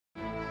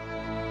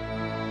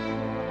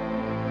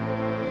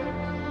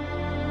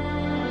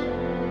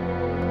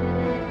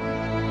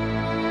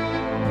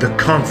the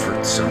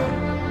comfort zone,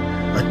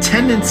 a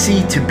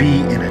tendency to be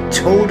in a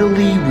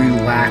totally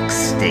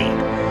relaxed state.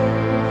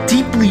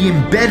 Deeply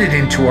embedded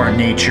into our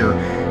nature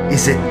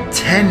is a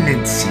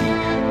tendency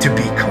to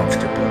be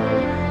comfortable.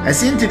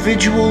 As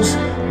individuals,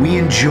 we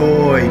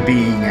enjoy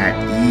being at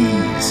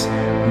ease.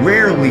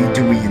 Rarely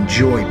do we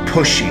enjoy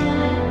pushing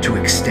to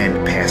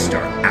extend past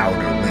our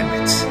outer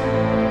limits.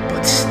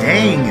 But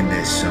staying in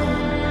this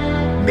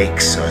zone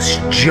makes us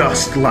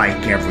just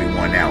like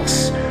everyone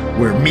else,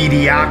 where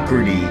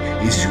mediocrity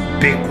is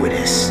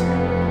ubiquitous.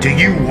 Do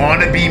you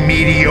want to be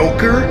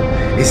mediocre?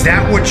 Is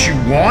that what you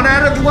want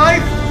out of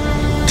life?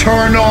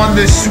 Turn on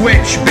the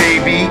switch,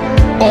 baby.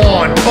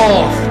 On,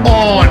 off,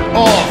 on,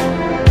 off.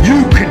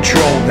 You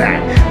control that.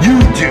 You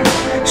do.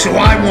 So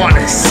I want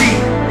to see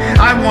it.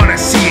 I want to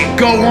see it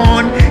go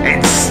on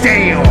and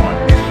stay on.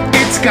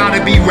 It's got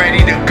to be ready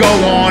to go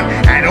on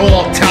at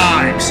all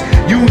times.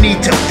 You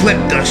need to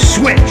flip the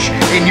switch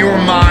in your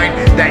mind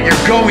that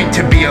you're going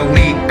to be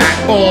elite at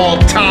all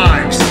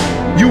times.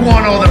 You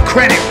want all the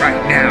credit right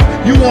now.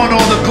 You want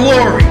all the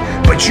glory,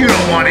 but you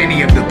don't want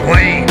any of the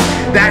blame.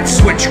 That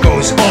switch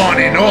goes on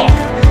and off.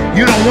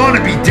 You don't want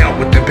to be dealt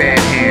with the bad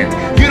hand.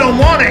 You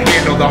don't want to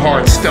handle the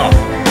hard stuff.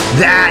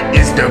 That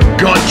is the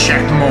gut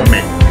check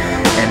moment.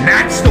 And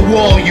that's the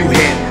wall you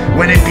hit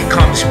when it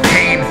becomes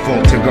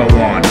painful to go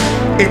on.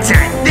 It's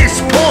at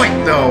this point,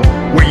 though,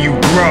 where you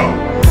grow.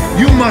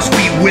 You must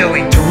be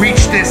willing to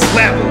reach this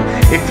level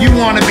if you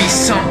want to be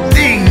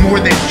something more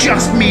than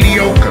just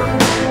mediocre.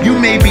 You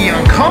may be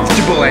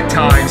uncomfortable at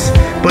times,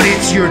 but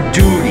it's your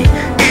duty,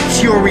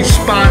 it's your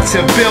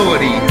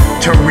responsibility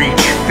to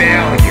reach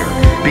failure,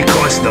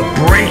 because the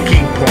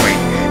breaking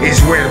point is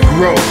where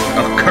growth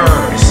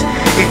occurs.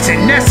 It's a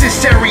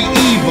necessary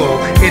evil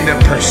in the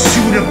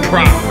pursuit of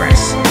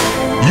progress.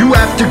 You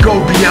have to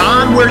go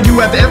beyond where you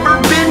have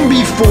ever been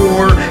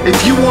before if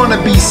you want to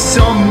be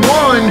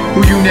someone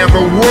who you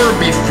never were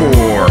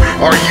before.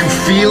 Are you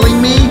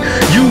feeling me?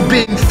 You've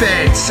been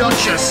fed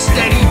such a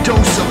steady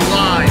dose of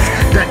lies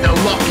that the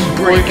lucky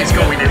break is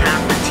going to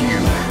happen to you.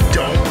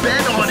 Don't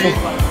bet on it.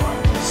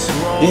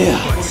 Slow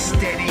but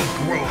steady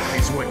growth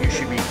is what you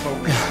should be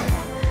focused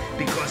on,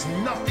 because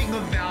nothing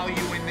of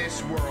value in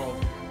this world